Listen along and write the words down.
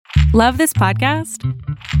Love this podcast?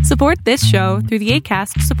 Support this show through the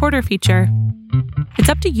Acast supporter feature. It's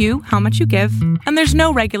up to you how much you give, and there's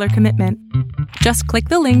no regular commitment. Just click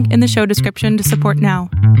the link in the show description to support now.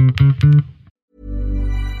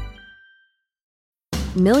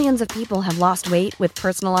 Millions of people have lost weight with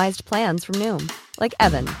personalized plans from Noom. Like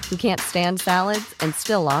Evan, who can't stand salads and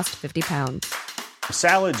still lost 50 pounds.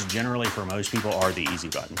 Salads generally for most people are the easy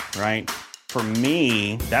button, right? For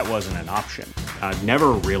me, that wasn't an option. I never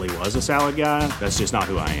really was a salad guy. That's just not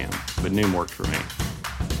who I am. But Noom worked for me.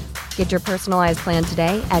 Get your personalized plan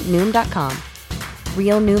today at Noom.com.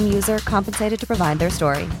 Real Noom user compensated to provide their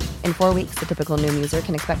story. In 4 weeks, the typical Noom user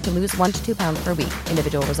can expect to lose 1 to 2 pounds per week.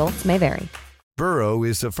 Individual results may vary. Burrow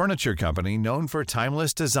is a furniture company known for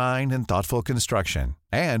timeless design and thoughtful construction,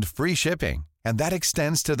 and free shipping, and that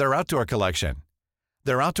extends to their outdoor collection.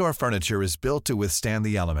 Their outdoor furniture is built to withstand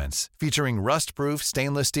the elements, featuring rust-proof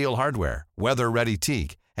stainless steel hardware, weather-ready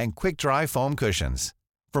teak, and quick-dry foam cushions.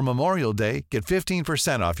 For Memorial Day, get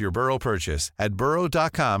 15% off your Burrow purchase at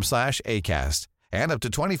burrow.com/ACAST, and up to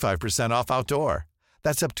 25% off outdoor.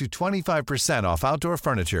 That's up to 25% off outdoor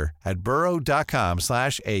furniture at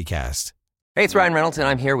burrow.com/ACAST. Hey, it's Ryan Reynolds, and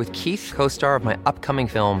I'm here with Keith, co-star of my upcoming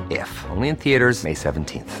film, If, only in theaters May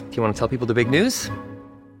 17th. Do you want to tell people the big news?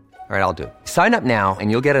 All right, I'll do it. Sign up now and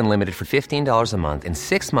you'll get unlimited for $15 a month and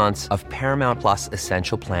 6 months of Paramount Plus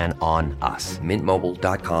Essential Plan on us.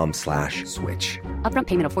 MintMobile.com/switch. Upfront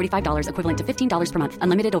payment of $45 equivalent to $15 per month.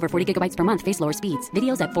 Unlimited over 40 gigabytes per month. Face lower speeds.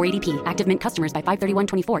 Videos at 480p. Active Mint customers by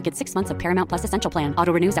 531.24 get 6 months of Paramount Plus Essential Plan.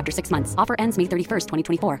 Auto renews after 6 months. Offer ends May 31st,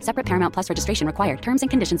 2024. Separate Paramount Plus registration required. Terms and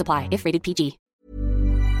conditions apply if rated PG.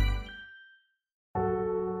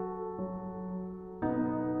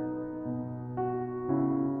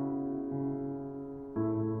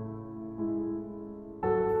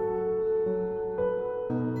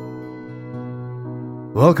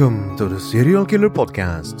 Welcome to the Serial Killer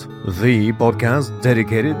Podcast, the podcast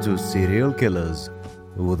dedicated to serial killers,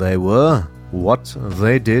 who they were, what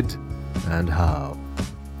they did, and how.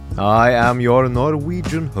 I am your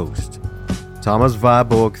Norwegian host, Thomas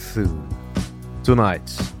Warburg Thune.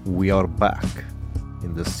 Tonight, we are back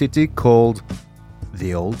in the city called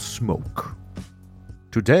the Old Smoke.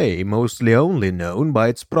 Today, mostly only known by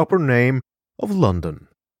its proper name of London.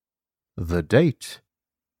 The date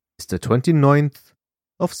is the 29th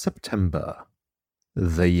of September,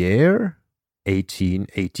 the year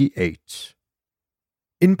 1888.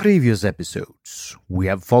 In previous episodes, we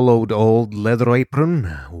have followed old Leather Apron,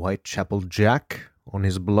 Whitechapel Jack, on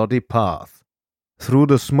his bloody path through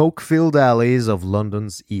the smoke-filled alleys of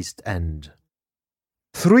London's East End.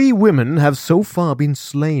 3 women have so far been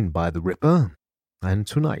slain by the Ripper, and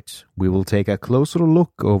tonight we will take a closer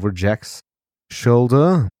look over Jack's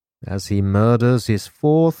shoulder as he murders his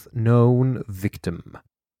 4th known victim.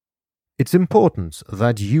 It's important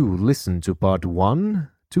that you listen to part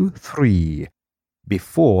 1 to 3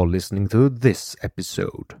 before listening to this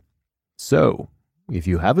episode. So, if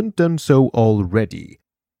you haven't done so already,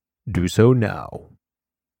 do so now.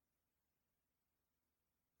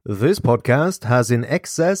 This podcast has in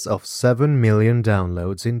excess of 7 million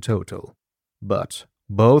downloads in total, but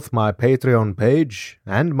both my Patreon page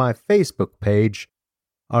and my Facebook page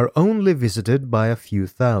are only visited by a few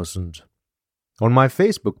thousand. On my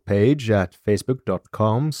Facebook page at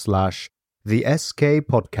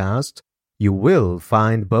facebook.com/theskpodcast, you will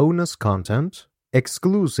find bonus content,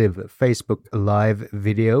 exclusive Facebook Live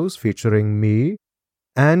videos featuring me,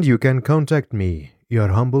 and you can contact me, your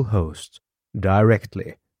humble host,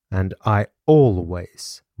 directly, and I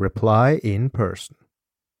always reply in person.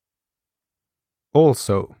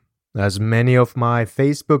 Also, as many of my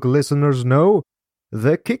Facebook listeners know,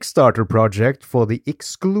 the Kickstarter project for the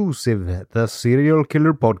exclusive The Serial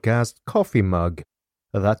Killer Podcast coffee mug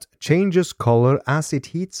that changes color as it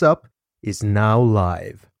heats up is now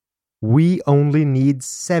live. We only need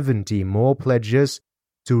 70 more pledges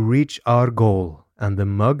to reach our goal, and the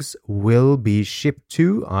mugs will be shipped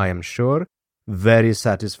to, I am sure, very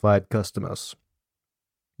satisfied customers.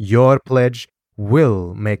 Your pledge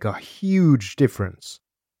will make a huge difference.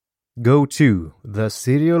 Go to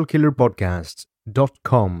theserialkillerpodcast.com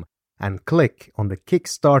and click on the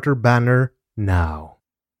Kickstarter banner now.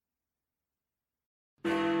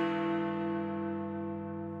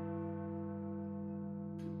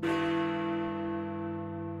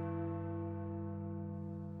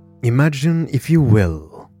 Imagine, if you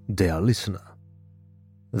will, dear listener,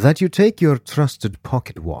 that you take your trusted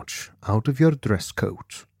pocket watch out of your dress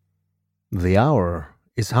coat. The hour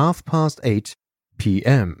is 8:30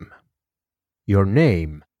 p.m. Your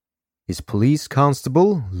name is Police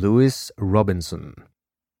Constable Lewis Robinson.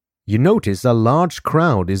 You notice a large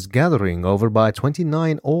crowd is gathering over by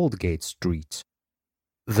 29 Aldgate Street.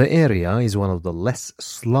 The area is one of the less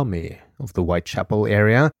slummy of the Whitechapel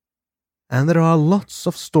area, and there are lots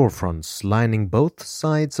of storefronts lining both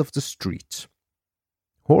sides of the street.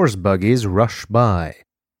 Horse buggies rush by,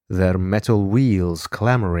 their metal wheels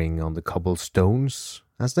clamoring on the cobblestones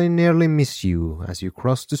as they nearly miss you as you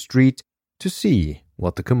cross the street to see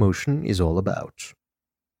what the commotion is all about.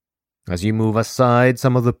 As you move aside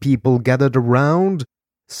some of the people gathered around,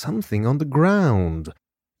 something on the ground.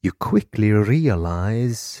 You quickly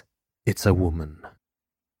realize it's a woman.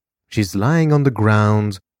 She's lying on the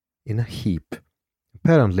ground in a heap,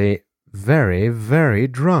 apparently very, very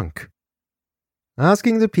drunk.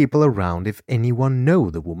 Asking the people around if anyone know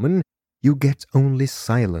the woman, you get only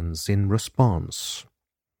silence in response.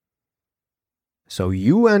 So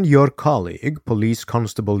you and your colleague, Police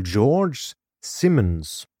Constable George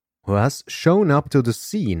Simmons, who has shown up to the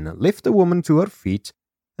scene, lift the woman to her feet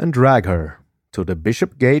and drag her to the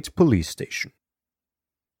Bishopgate Police Station.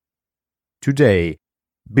 Today,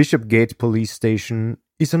 Bishopgate Police Station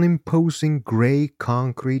is an imposing grey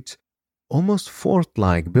concrete, almost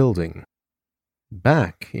fort-like building.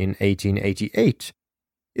 Back in 1888,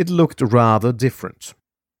 it looked rather different.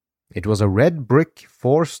 It was a red brick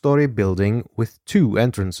 4-story building with 2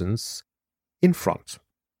 entrances in front.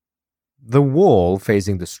 The wall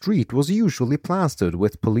facing the street was usually plastered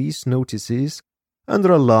with police notices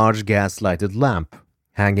under a large gas-lighted lamp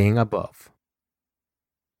hanging above.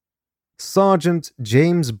 Sergeant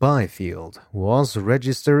James Byfield was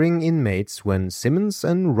registering inmates when Simmons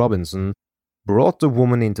and Robinson brought the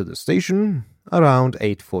woman into the station around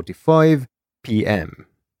 8:45 p.m.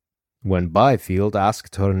 When Byfield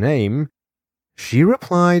asked her name, she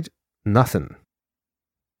replied nothing.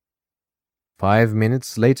 5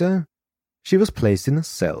 minutes later, she was placed in a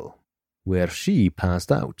cell, where she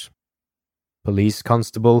passed out. Police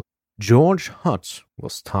Constable George Hutt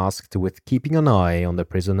was tasked with keeping an eye on the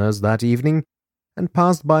prisoners that evening and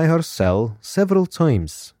passed by her cell several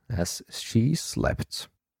times as she slept.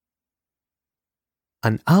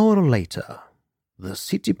 An hour later, the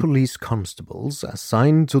city police constables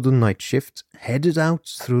assigned to the night shift headed out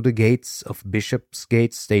through the gates of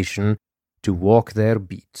Bishopsgate Station to walk their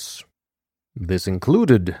beats. This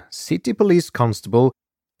included City Police Constable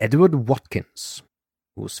Edward Watkins,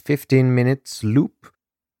 whose 15-minute loop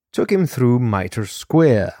took him through Mitre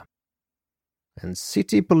Square, and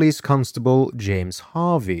City Police Constable James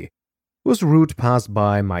Harvey, whose route passed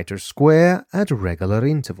by Mitre Square at regular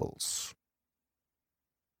intervals.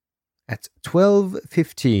 At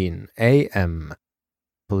 12:15 a.m.,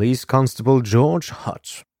 Police Constable George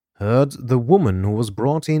Hutt heard the woman who was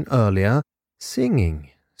brought in earlier singing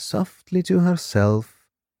softly to herself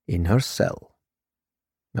in her cell.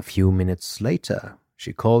 A few minutes later,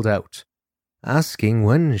 she called out, asking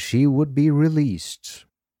when she would be released.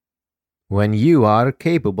 "When you are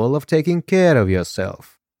capable of taking care of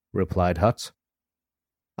yourself," replied Hutt.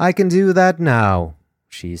 "I can do that now,"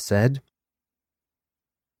 she said.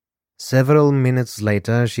 Several minutes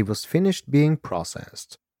later, she was finished being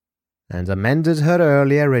processed and amended her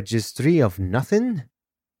earlier registry of nothing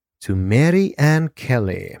to Mary Ann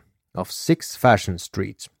Kelly of 6 Fashion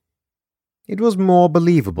Street. It was more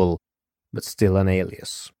believable, but still an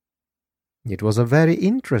alias. It was a very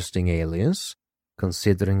interesting alias,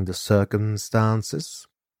 considering the circumstances.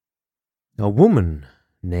 A woman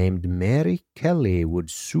named Mary Kelly would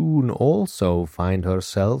soon also find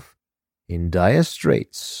herself in dire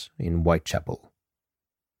straits in Whitechapel.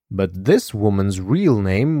 But this woman's real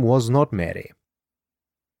name was not Mary.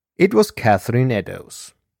 It was Catherine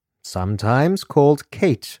Eddowes, sometimes called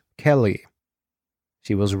Kate Kelly.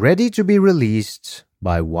 She was ready to be released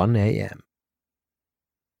by 1 a.m.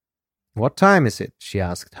 "What time is it?" she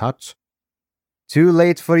asked Hutt. "Too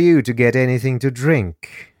late for you to get anything to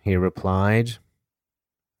drink," he replied.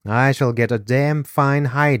 "I shall get a damn fine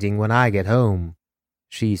hiding when I get home,"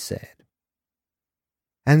 she said.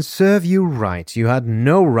 "And serve you right, you had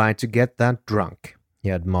no right to get that drunk," he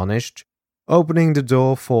admonished, opening the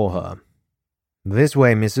door for her. "This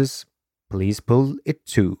way, missus. Please pull it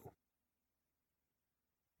to."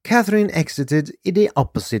 Catherine exited in the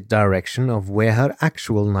opposite direction of where her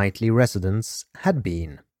actual nightly residence had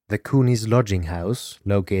been, the Cooney's lodging house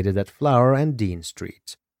located at Flower and Dean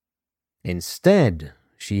Street. Instead,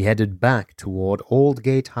 she headed back toward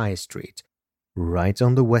Aldgate High Street, right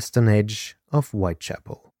on the western edge of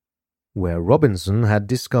Whitechapel, where Robinson had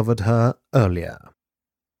discovered her earlier.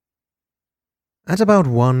 At about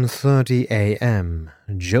 1:30 a.m.,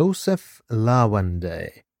 Joseph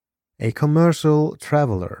Lawande, a commercial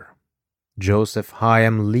traveler, Joseph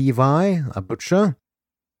Hyam Levi, a butcher,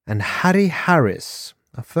 and Harry Harris,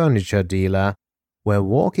 a furniture dealer, were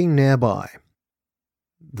walking nearby.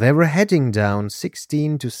 They were heading down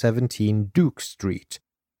 16 to 17 Duke Street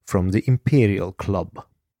from the Imperial Club.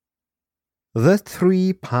 The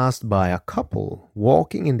three passed by a couple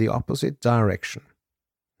walking in the opposite direction.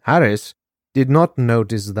 Harris did not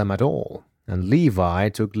notice them at all, and Levi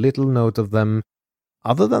took little note of them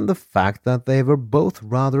other than the fact that they were both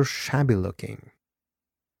rather shabby-looking.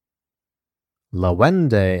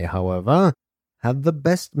 Lawende, however, had the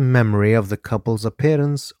best memory of the couple's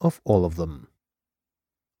appearance of all of them.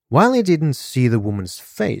 While he didn't see the woman's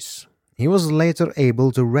face, he was later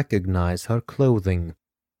able to recognize her clothing.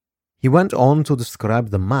 He went on to describe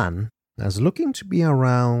the man as looking to be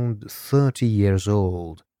around 30 years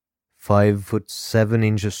old,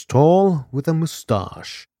 5'7" tall, with a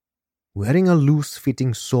moustache, wearing a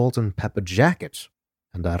loose-fitting salt and pepper jacket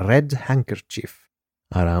and a red handkerchief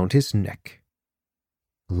around his neck.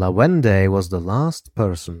 Lawende was the last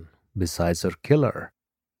person, besides her killer,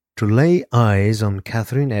 to lay eyes on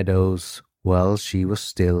Catherine Eddowes while she was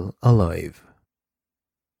still alive.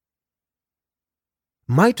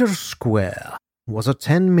 Mitre Square was a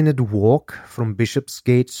 10-minute walk from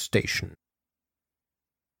Bishopsgate Station.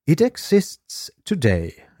 It exists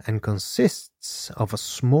today and consists of a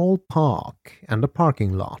small park and a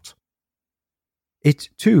parking lot. It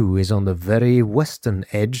too is on the very western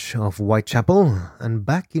edge of Whitechapel, and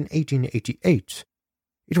back in 1888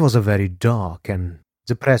 it was a very dark and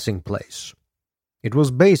depressing place. It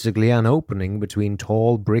was basically an opening between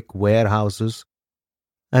tall brick warehouses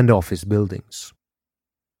and office buildings.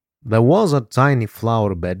 There was a tiny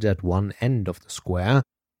flower bed at one end of the square,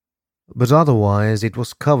 but otherwise it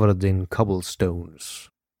was covered in cobblestones.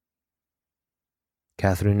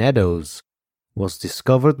 Catherine Eddowes was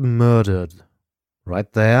discovered murdered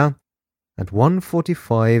right there at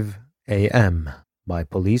 1:45 a.m. by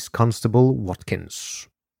Police Constable Watkins.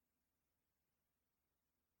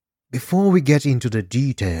 Before we get into the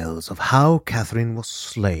details of how Catherine was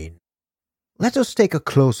slain, let us take a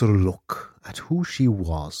closer look at who she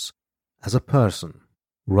was as a person,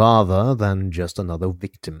 rather than just another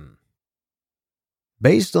victim.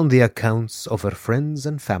 Based on the accounts of her friends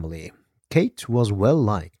and family, Kate was well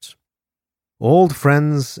liked. Old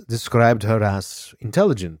friends described her as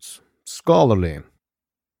intelligent, scholarly,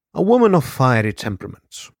 a woman of fiery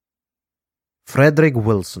temperament. Frederick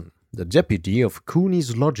Wilson, the deputy of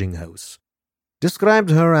Cooney's lodging house,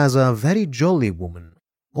 described her as a very jolly woman,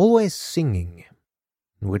 always singing,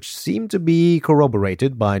 which seemed to be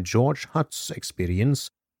corroborated by George Hutt's experience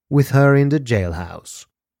with her in the jailhouse.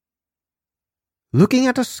 Looking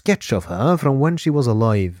at a sketch of her from when she was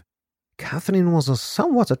alive, Catherine was a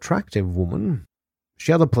somewhat attractive woman.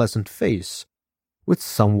 She had a pleasant face, with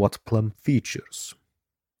somewhat plump features,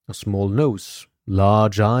 a small nose,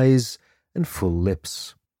 large eyes, and full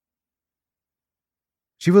lips.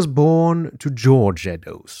 She was born to George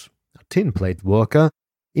Eddowes, a tin-plate worker,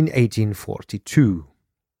 in 1842.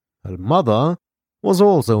 Her mother was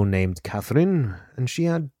also named Catherine, and she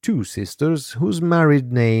had two sisters whose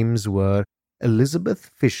married names were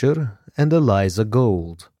Elizabeth Fisher and Eliza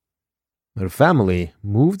Gold. Her family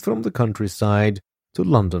moved from the countryside to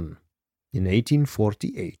London in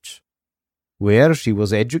 1848, where she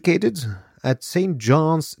was educated at St.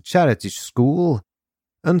 John's Charity School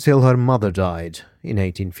until her mother died in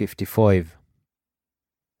 1855.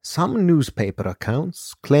 Some newspaper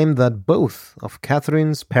accounts claim that both of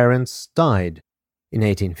Catherine's parents died in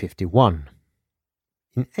 1851.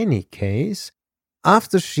 In any case,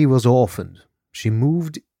 after she was orphaned, she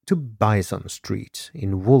moved to Bison Street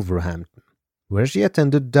in Wolverhampton, where she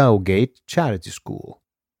attended Dowgate Charity School.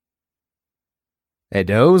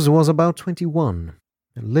 Eddowes was about 21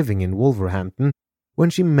 and living in Wolverhampton when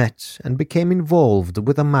she met and became involved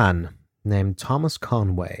with a man named Thomas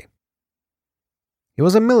Conway. He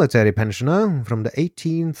was a military pensioner from the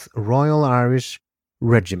 18th Royal Irish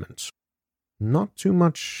Regiment. Not too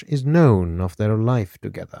much is known of their life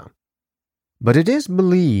together, but it is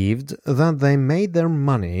believed that they made their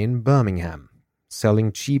money in Birmingham,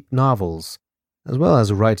 selling cheap novels, as well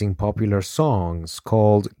as writing popular songs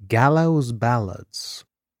called gallows ballads.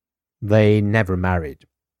 They never married,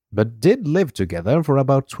 but did live together for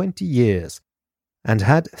about 20 years, and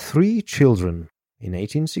had 3 children in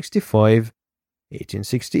 1865,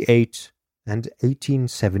 1868, and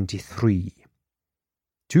 1873.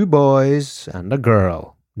 2 boys and a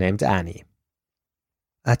girl named Annie.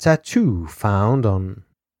 A tattoo found on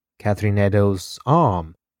Catherine Eddowes'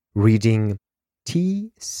 arm reading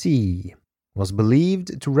T.C. was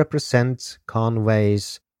believed to represent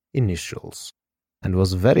Conway's initials, and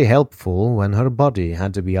was very helpful when her body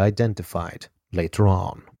had to be identified later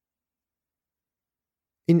on.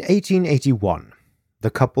 In 1881, the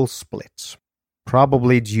couple split,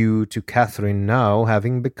 probably due to Catherine now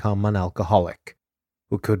having become an alcoholic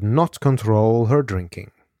who could not control her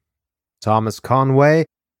drinking. Thomas Conway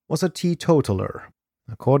was a teetotaler,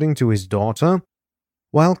 according to his daughter,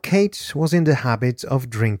 while Kate was in the habit of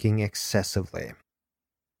drinking excessively.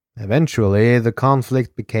 Eventually, the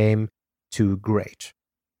conflict became too great,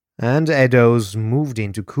 and Eddowes moved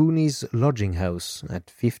into Cooney's lodging house at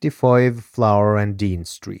 55 Flower and Dean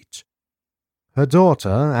Street. Her daughter,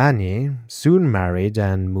 Annie, soon married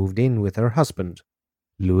and moved in with her husband,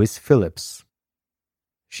 Louis Phillips.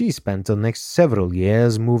 She spent the next several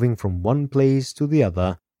years moving from one place to the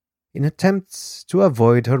other in attempts to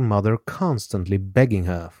avoid her mother constantly begging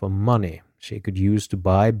her for money she could use to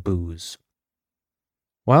buy booze.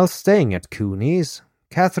 While staying at Cooney's,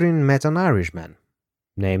 Catherine met an Irishman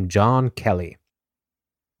named John Kelly.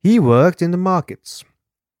 He worked in the markets,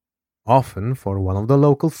 often for one of the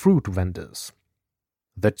local fruit vendors.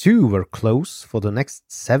 The two were close for the next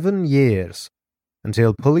 7 years,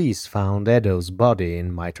 until police found Eddowes' body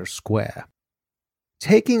in Mitre Square.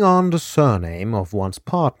 Taking on the surname of one's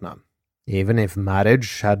partner, even if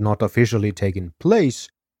marriage had not officially taken place,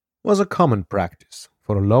 was a common practice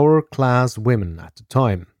for lower-class women at the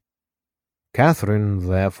time. Catherine,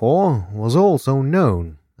 therefore, was also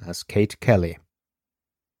known as Kate Kelly.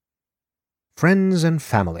 Friends and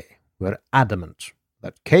family were adamant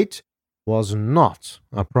that Kate was not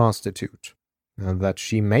a prostitute, and that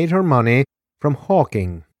she made her money from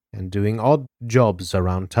hawking and doing odd jobs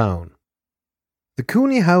around town. The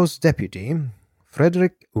Cooney House deputy,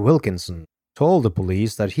 Frederick Wilkinson, told the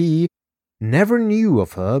police that he never knew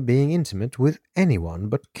of her being intimate with anyone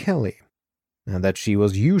but Kelly, and that she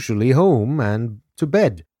was usually home and to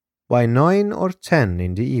bed by 9 or 10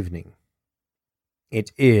 in the evening.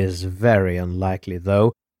 It is very unlikely,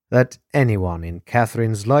 though, that anyone in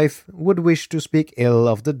Catherine's life would wish to speak ill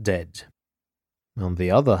of the dead. On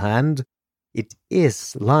the other hand, it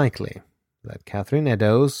is likely that Catherine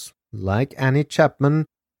Eddowes, like Annie Chapman,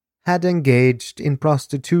 had engaged in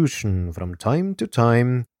prostitution from time to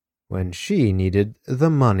time when she needed the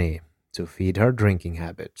money to feed her drinking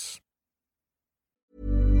habits.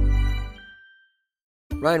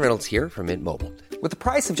 Ryan Reynolds here from Mint Mobile. With the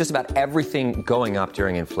price of just about everything going up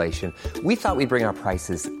during inflation, we thought we'd bring our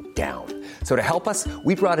prices down. So to help us,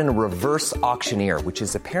 we brought in a reverse auctioneer, which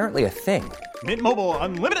is apparently a thing. Mint Mobile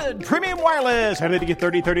Unlimited Premium Wireless. How to get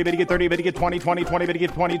 30, 30, bit to get 30, bit to get 20, 20, 20, bit to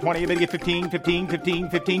get 20, 20, bit to get 15, 15, 15,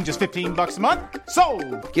 15, just $15 a month?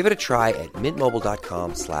 Sold! Give it a try at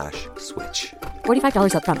mintmobile.com/switch.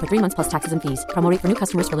 $45 up front for 3 months plus taxes and fees. Promo rate for new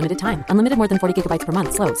customers for limited time. Unlimited more than 40 gigabytes per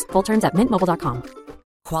month. Slows full terms at mintmobile.com.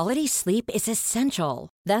 Quality sleep is essential.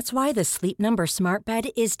 That's why the Sleep Number Smart Bed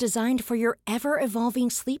is designed for your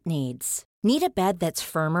ever-evolving sleep needs. Need a bed that's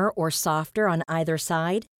firmer or softer on either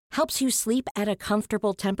side? Helps you sleep at a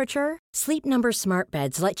comfortable temperature? Sleep Number Smart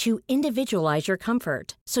Beds let you individualize your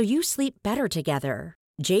comfort, so you sleep better together.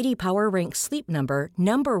 J.D. Power ranks Sleep Number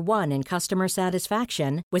number 1 in customer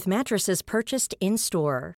satisfaction with mattresses purchased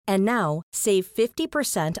in-store. And now, save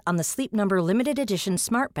 50% on the Sleep Number Limited Edition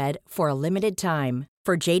Smart Bed for a limited time.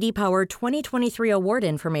 For J.D. Power 2023 award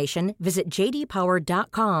information, visit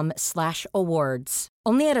jdpower.com/awards.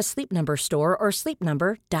 Only at a Sleep Number store or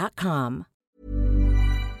sleepnumber.com.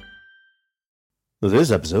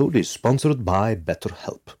 This episode is sponsored by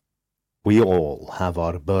BetterHelp. We all have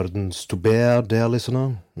our burdens to bear, dear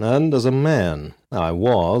listener, and as a man, I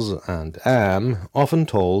was and am often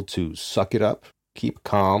told to suck it up, keep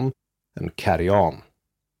calm, and carry on.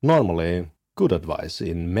 Normally, good advice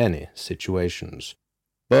in many situations.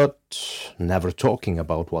 But never talking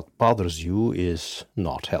about what bothers you is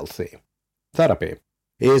not healthy. Therapy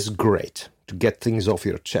is great to get things off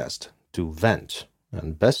your chest, to vent,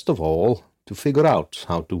 and best of all, to figure out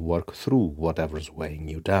how to work through whatever's weighing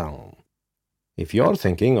you down. If you're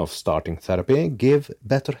thinking of starting therapy, give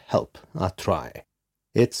BetterHelp a try.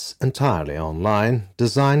 It's entirely online,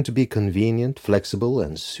 designed to be convenient, flexible,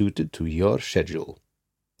 and suited to your schedule.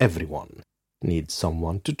 Everyone needs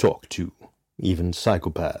someone to talk to. Even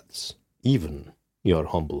psychopaths, even your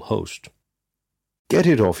humble host. Get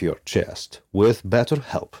it off your chest with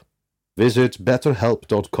BetterHelp. Visit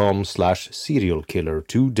betterhelp.com/serialkiller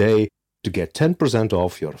today to get 10%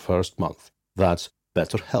 off your first month. That's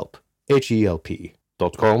BetterHelp,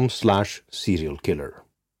 HELP.com/serialkiller.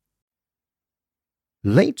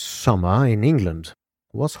 Late summer in England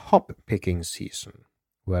was hop-picking season,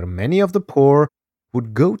 where many of the poor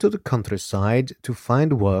would go to the countryside to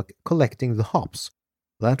find work collecting the hops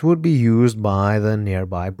that would be used by the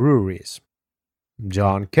nearby breweries.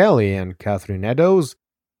 John Kelly and Catherine Eddowes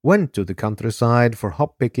went to the countryside for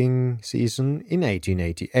hop-picking season in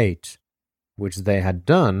 1888, which they had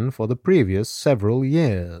done for the previous several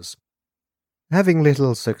years. Having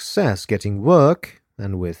little success getting work,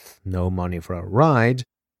 and with no money for a ride,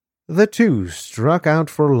 the two struck out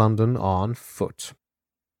for London on foot.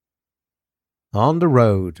 On the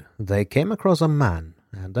road, they came across a man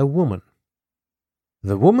and a woman.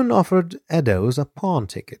 The woman offered Eddowes a pawn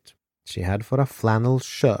ticket she had for a flannel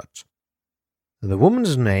shirt. The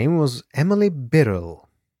woman's name was Emily Birrell,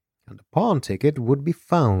 and the pawn ticket would be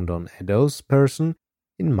found on Eddowes' person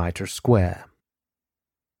in Mitre Square.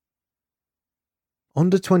 On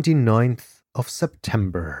the 29th of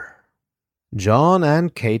September, John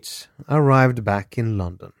and Kate arrived back in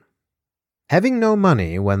London. Having no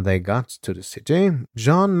money when they got to the city,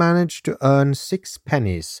 John managed to earn 6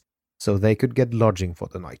 pennies so they could get lodging for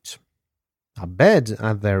the night. A bed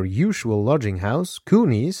at their usual lodging house,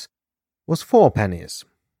 Cooney's, was 4 pennies.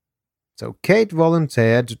 So Kate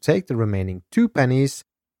volunteered to take the remaining 2 pennies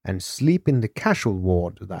and sleep in the casual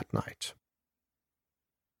ward that night.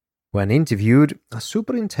 When interviewed, a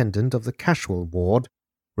superintendent of the casual ward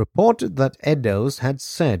reported that Eddowes had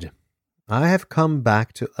said, "I have come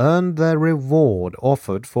back to earn the reward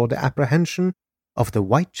offered for the apprehension of the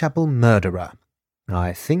Whitechapel murderer.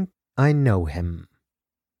 I think I know him."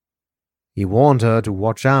 He warned her to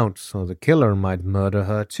watch out so the killer might murder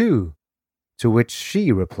her too, to which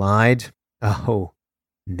she replied, "Oh,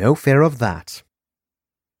 no fear of that."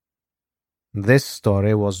 This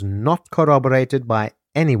story was not corroborated by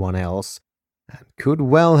anyone else and could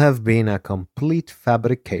well have been a complete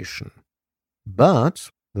fabrication.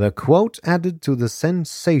 But the quote added to the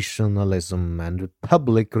sensationalism and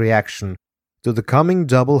public reaction to the coming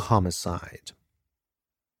double homicide.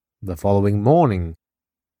 The following morning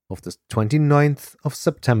of the 29th of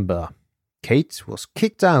September, Kate was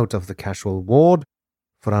kicked out of the casual ward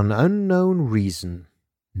for an unknown reason,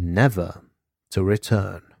 never to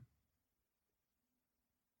return.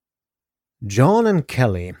 John and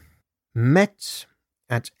Kelly met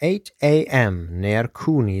at 8 a.m. near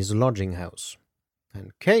Cooney's lodging house,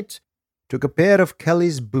 and Kate took a pair of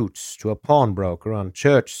Kelly's boots to a pawnbroker on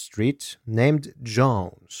Church Street named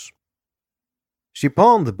Jones. She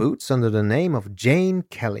pawned the boots under the name of Jane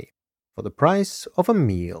Kelly for the price of a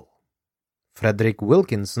meal. Frederick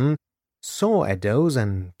Wilkinson saw Eddowes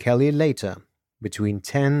and Kelly later, between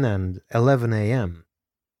 10 and 11 a.m.,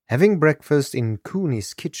 having breakfast in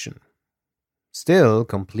Cooney's kitchen. Still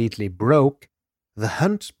completely broke, the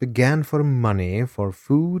hunt began for money for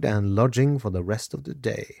food and lodging for the rest of the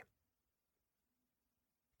day.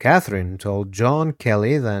 Catherine told John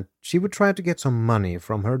Kelly that she would try to get some money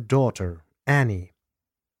from her daughter, Annie.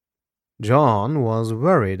 John was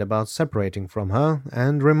worried about separating from her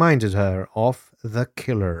and reminded her of the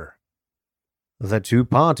killer. The two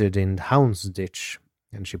parted in Houndsditch,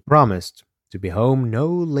 and she promised to be home no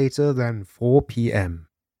later than 4 p.m.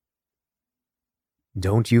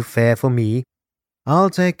 "Don't you fear for me. I'll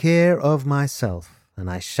take care of myself, and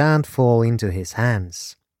I shan't fall into his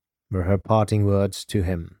hands," were her parting words to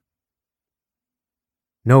him.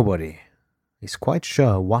 Nobody is quite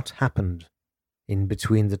sure what happened in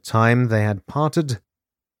between the time they had parted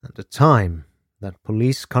and the time that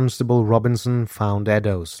Police Constable Robinson found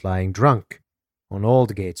Eddowes lying drunk on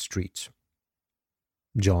Aldgate Street.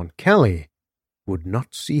 John Kelly would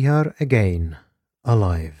not see her again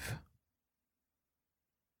alive.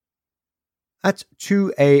 At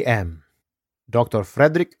 2 a.m., Dr.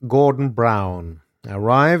 Frederick Gordon Brown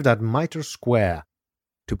arrived at Mitre Square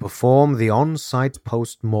to perform the on-site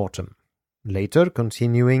post-mortem, later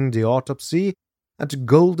continuing the autopsy at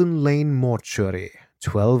Golden Lane Mortuary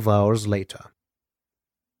 12 hours later.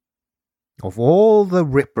 Of all the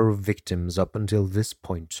Ripper victims up until this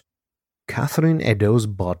point, Catherine Eddowes'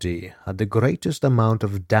 body had the greatest amount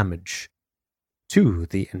of damage to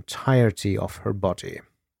the entirety of her body.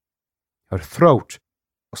 Her throat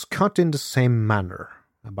was cut in the same manner,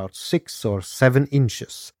 about 6 or 7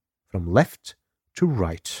 inches from left to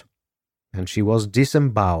right, and she was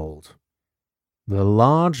disemboweled. The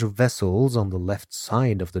large vessels on the left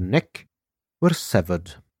side of the neck were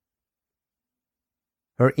severed.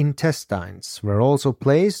 Her intestines were also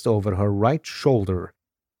placed over her right shoulder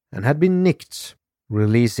and had been nicked,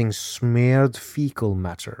 releasing smeared fecal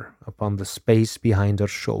matter upon the space behind her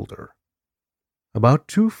shoulder. About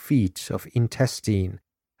 2 feet of intestine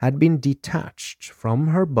had been detached from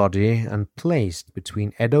her body and placed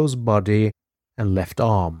between Eddowes' body and left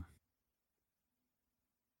arm.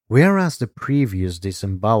 Whereas the previous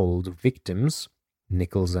disemboweled victims,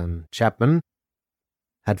 Nichols and Chapman,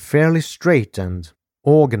 had fairly straight and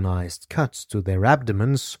organized cuts to their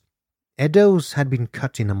abdomens, Eddowes had been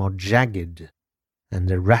cut in a more jagged and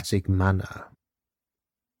erratic manner.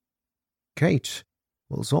 Kate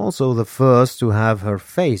was also the first to have her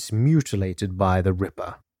face mutilated by the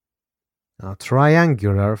Ripper. A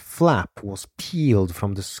triangular flap was peeled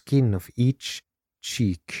from the skin of each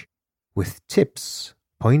cheek, with tips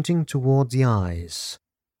pointing toward the eyes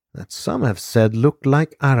that some have said looked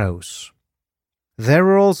like arrows. There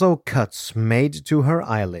were also cuts made to her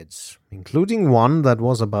eyelids, including one that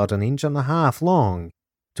was about 1.5 inches long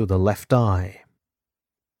to the left eye.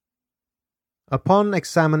 Upon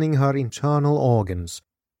examining her internal organs,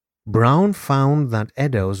 Brown found that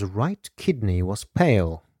Eddowes' right kidney was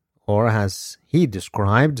pale, or as he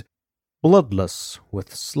described, bloodless,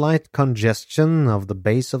 with slight congestion of the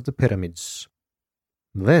base of the pyramids.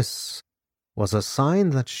 This was a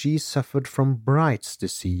sign that she suffered from Bright's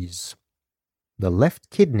disease. The left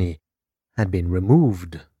kidney had been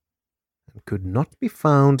removed and could not be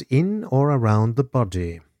found in or around the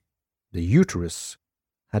body. The uterus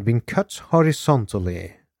had been cut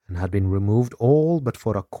horizontally and had been removed all but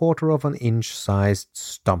for 1/4 inch sized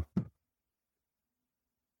stump.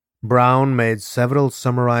 Brown made several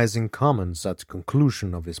summarizing comments at the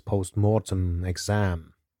conclusion of his post-mortem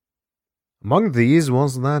exam. Among these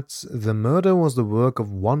was that the murder was the work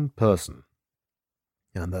of one person,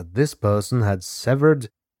 and that this person had severed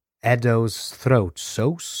Eddowes' throat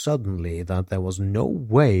so suddenly that there was no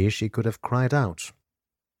way she could have cried out.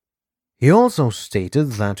 He also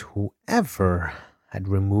stated that whoever had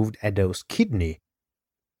removed Eddowes' kidney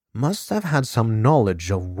must have had some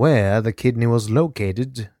knowledge of where the kidney was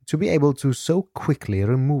located to be able to so quickly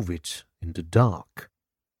remove it in the dark.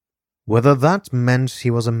 Whether that meant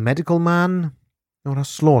he was a medical man or a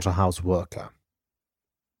slaughterhouse worker.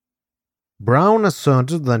 Brown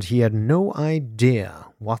asserted that he had no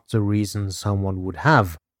idea what the reason someone would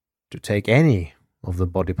have to take any of the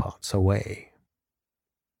body parts away.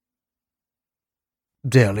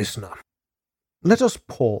 Dear listener, let us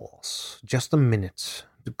pause just a minute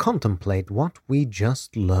to contemplate what we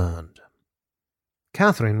just learned.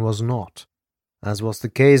 Catherine was not, as was the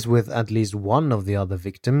case with at least one of the other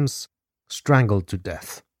victims, strangled to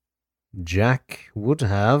death. Jack would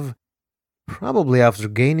have, probably after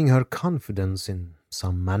gaining her confidence in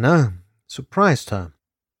some manner, surprised her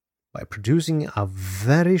by producing a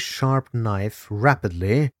very sharp knife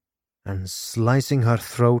rapidly and slicing her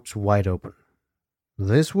throat wide open.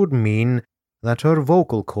 This would mean that her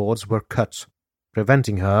vocal cords were cut,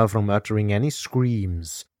 preventing her from uttering any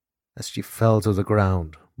screams as she fell to the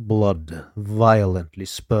ground, blood violently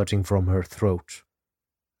spurting from her throat.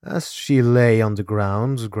 As she lay on the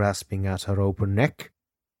ground, grasping at her open neck,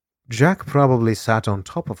 Jack probably sat on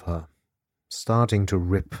top of her, starting to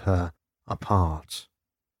rip her apart.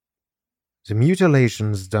 The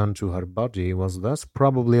mutilations done to her body was thus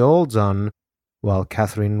probably all done while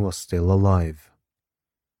Catherine was still alive.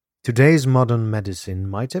 Today's modern medicine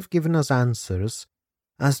might have given us answers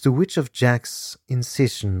as to which of Jack's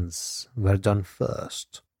incisions were done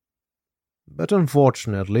first. But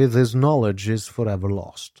unfortunately, this knowledge is forever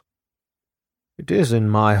lost. It is, in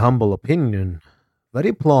my humble opinion,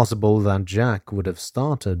 very plausible that Jack would have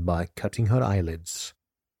started by cutting her eyelids.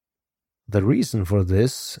 The reason for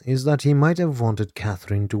this is that he might have wanted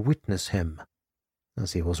Catherine to witness him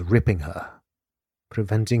as he was ripping her,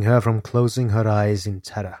 preventing her from closing her eyes in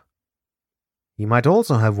terror. He might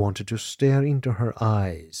also have wanted to stare into her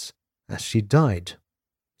eyes as she died,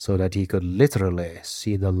 so that he could literally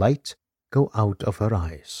see the light go out of her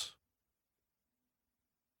eyes.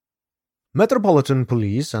 Metropolitan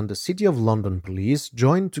Police and the City of London Police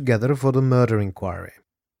joined together for the murder inquiry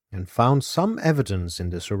and found some evidence in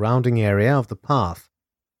the surrounding area of the path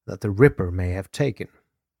that the Ripper may have taken.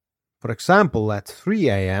 For example, at 3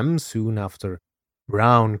 a.m., soon after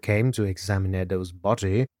Brown came to examine Eddowes'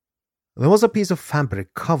 body, there was a piece of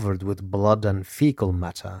fabric covered with blood and fecal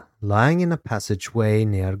matter lying in a passageway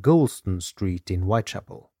near Goulston Street in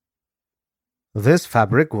Whitechapel. This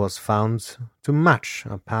fabric was found to match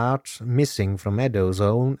a part missing from Eddowes'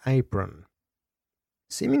 own apron,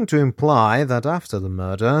 seeming to imply that after the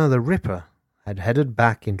murder, the Ripper had headed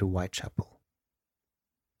back into Whitechapel.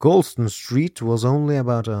 Goulston Street was only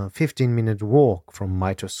about a 15-minute walk from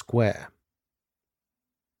Mitre Square.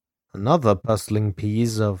 Another puzzling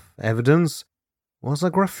piece of evidence was a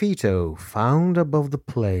graffito found above the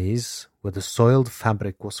place where the soiled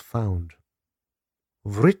fabric was found.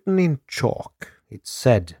 Written in chalk, it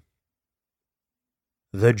said,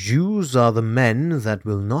 "The Jews are the men that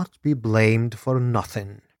will not be blamed for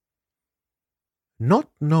nothing." Not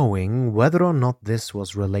knowing whether or not this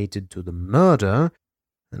was related to the murder,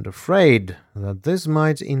 and afraid that this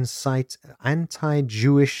might incite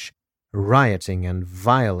anti-Jewish rioting and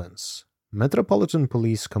violence, Metropolitan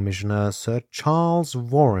Police Commissioner Sir Charles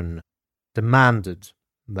Warren demanded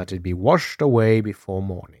that it be washed away before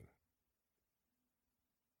morning.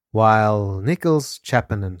 While Nichols,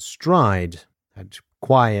 Chapin, and Stride had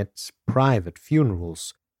quiet, private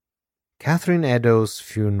funerals, Catherine Eddowes'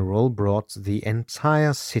 funeral brought the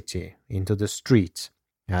entire city into the street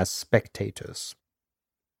as spectators.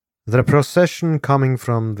 The procession coming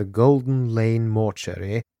from the Golden Lane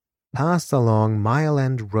mortuary passed along Mile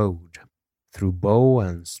End Road, through Bow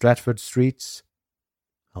and Stratford Streets.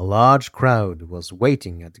 A large crowd was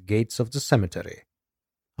waiting at the gates of the cemetery,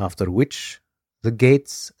 after which the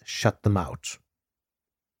gates shut them out.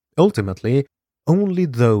 Ultimately, only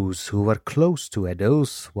those who were close to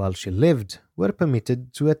Eddowes while she lived were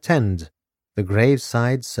permitted to attend the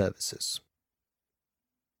graveside services.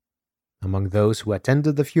 Among those who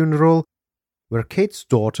attended the funeral were Kate's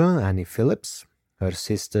daughter, Annie Phillips, her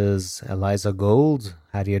sisters Eliza Gold,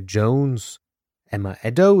 Harriet Jones, Emma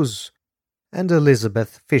Eddowes, and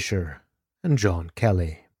Elizabeth Fisher and John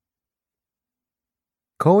Kelly.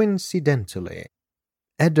 Coincidentally,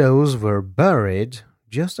 Eddowes were buried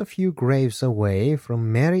just a few graves away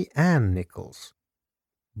from Mary Ann Nichols,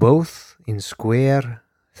 both in Square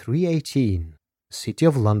 318, City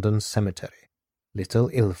of London Cemetery,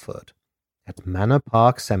 Little Ilford, at Manor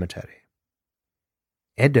Park Cemetery.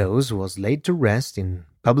 Eddowes was laid to rest in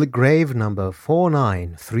public grave number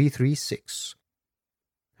 49336.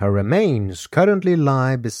 Her remains currently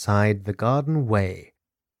lie beside the Garden Way.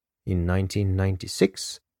 In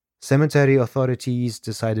 1996, cemetery authorities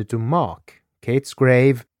decided to mark Kate's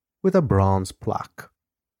grave with a bronze plaque.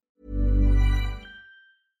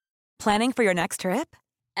 Planning for your next trip?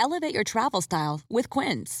 Elevate your travel style with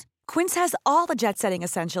Quince. Quince has all the jet-setting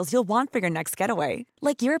essentials you'll want for your next getaway,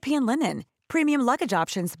 like European linen, premium luggage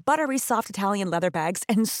options, buttery soft Italian leather bags,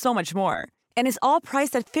 and so much more. And is all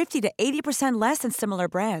priced at 50 to 80% less than similar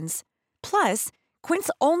brands. Plus,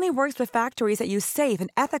 Quince only works with factories that use safe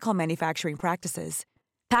and ethical manufacturing practices.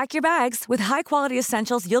 Pack your bags with high-quality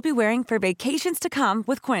essentials you'll be wearing for vacations to come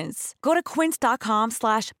with Quince. Go to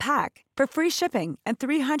quince.com/pack for free shipping and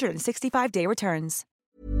 365-day returns.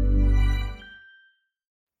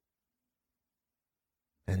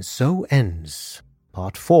 And so ends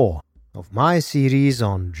part 4 of my series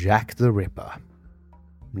on Jack the Ripper.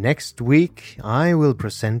 Next week, I will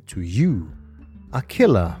present to you a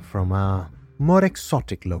killer from a more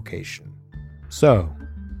exotic location. So,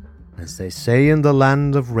 as they say in the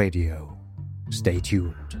land of radio, stay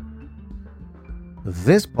tuned.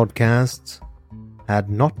 This podcast had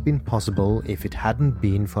not been possible if it hadn't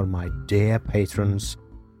been for my dear patrons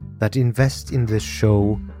that invest in this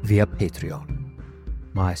show via Patreon.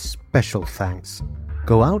 My special thanks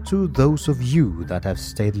go out to those of you that have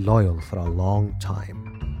stayed loyal for a long time.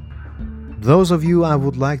 Those of you I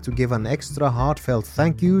would like to give an extra heartfelt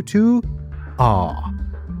thank you to are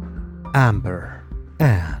Amber,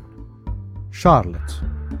 Anne, Charlotte,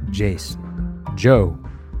 Jason, Joe,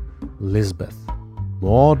 Lisbeth,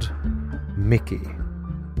 Maud, Mickey,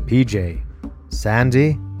 PJ,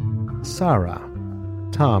 Sandy, Sarah,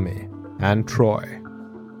 Tommy, and Troy.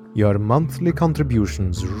 Your monthly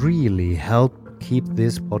contributions really help keep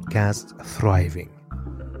this podcast thriving.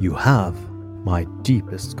 You have my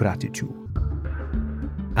deepest gratitude.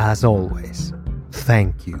 As always,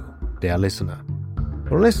 thank you, dear listener,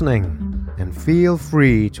 for listening, and feel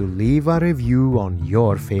free to leave a review on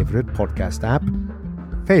your favorite podcast app,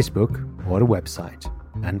 Facebook, or website.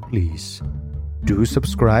 And please, do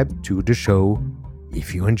subscribe to the show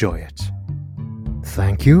if you enjoy it.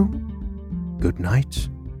 Thank you, good night,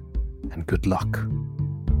 and good luck.